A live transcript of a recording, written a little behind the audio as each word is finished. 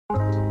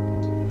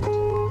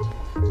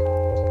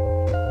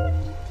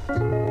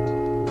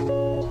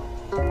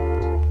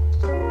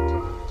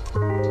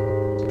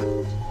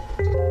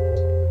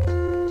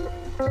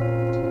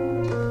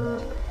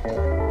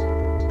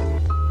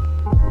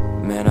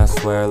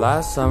swear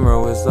last summer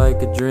was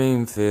like a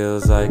dream.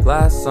 Feels like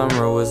last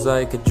summer was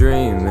like a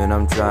dream. And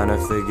I'm trying to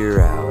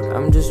figure out,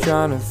 I'm just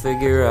trying to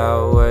figure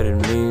out what it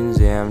means.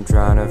 Yeah, I'm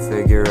trying to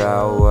figure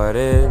out what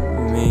it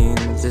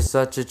means. It's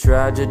such a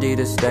tragedy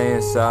to stay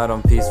inside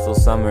on peaceful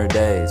summer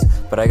days,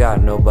 but I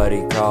got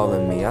nobody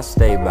calling me, I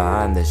stay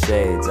behind the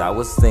shades. I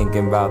was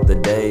thinking about the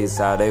days,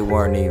 how they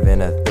weren't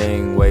even a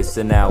thing.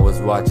 Wasting hours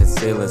watching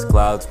ceilings,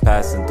 clouds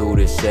passing through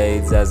the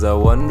shades. As I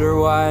wonder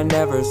why I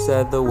never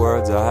said the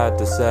words I had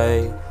to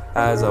say,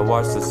 as I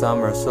watch the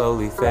summer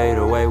slowly fade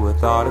away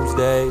with autumn's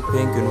day.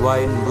 Pink and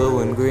white and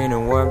blue and green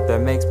and warmth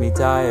that makes me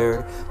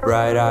tired.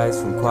 Bright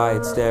eyes from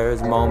quiet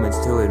stares,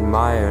 moments to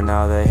admire.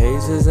 Now the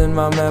haze is in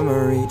my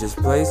memory, just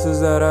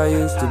places that I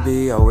used to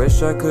be. I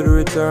wish I could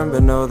return,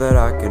 but know that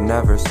I could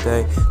never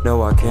stay.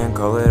 No, I can't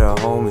call it a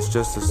home, it's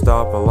just a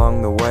stop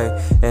along the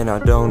way. And I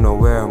don't know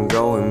where I'm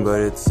going, but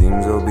it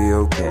seems I'll be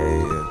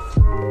okay.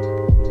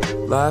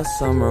 Last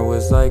summer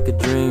was like a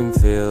dream.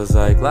 Feels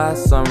like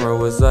last summer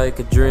was like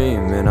a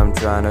dream. And I'm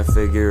trying to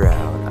figure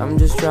out, I'm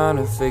just trying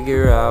to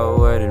figure out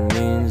what it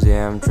means.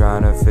 Yeah, I'm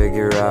trying to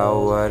figure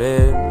out what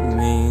it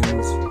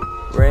means.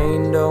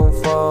 Rain don't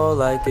fall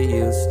like it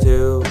used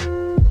to.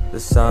 The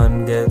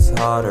sun gets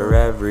hotter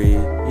every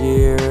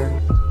year.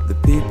 The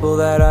people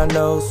that I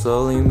know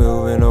slowly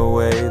moving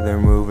away.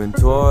 They're moving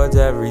towards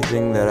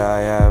everything that I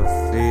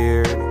have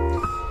feared.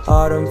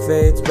 Autumn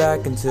fades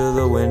back into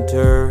the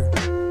winter.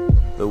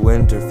 The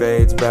winter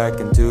fades back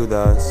into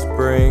the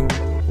spring.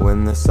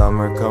 When the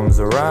summer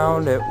comes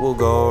around, it will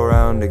go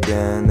around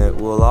again. It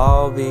will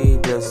all be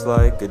just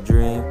like a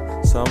dream.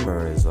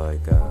 Summer is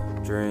like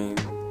a dream.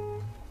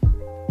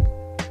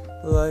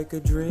 Like a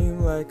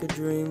dream, like a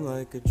dream,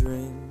 like a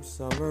dream.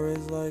 Summer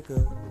is like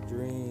a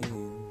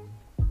dream.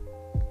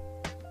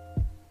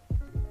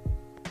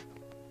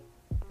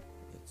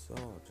 It's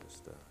all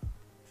just a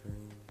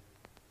dream.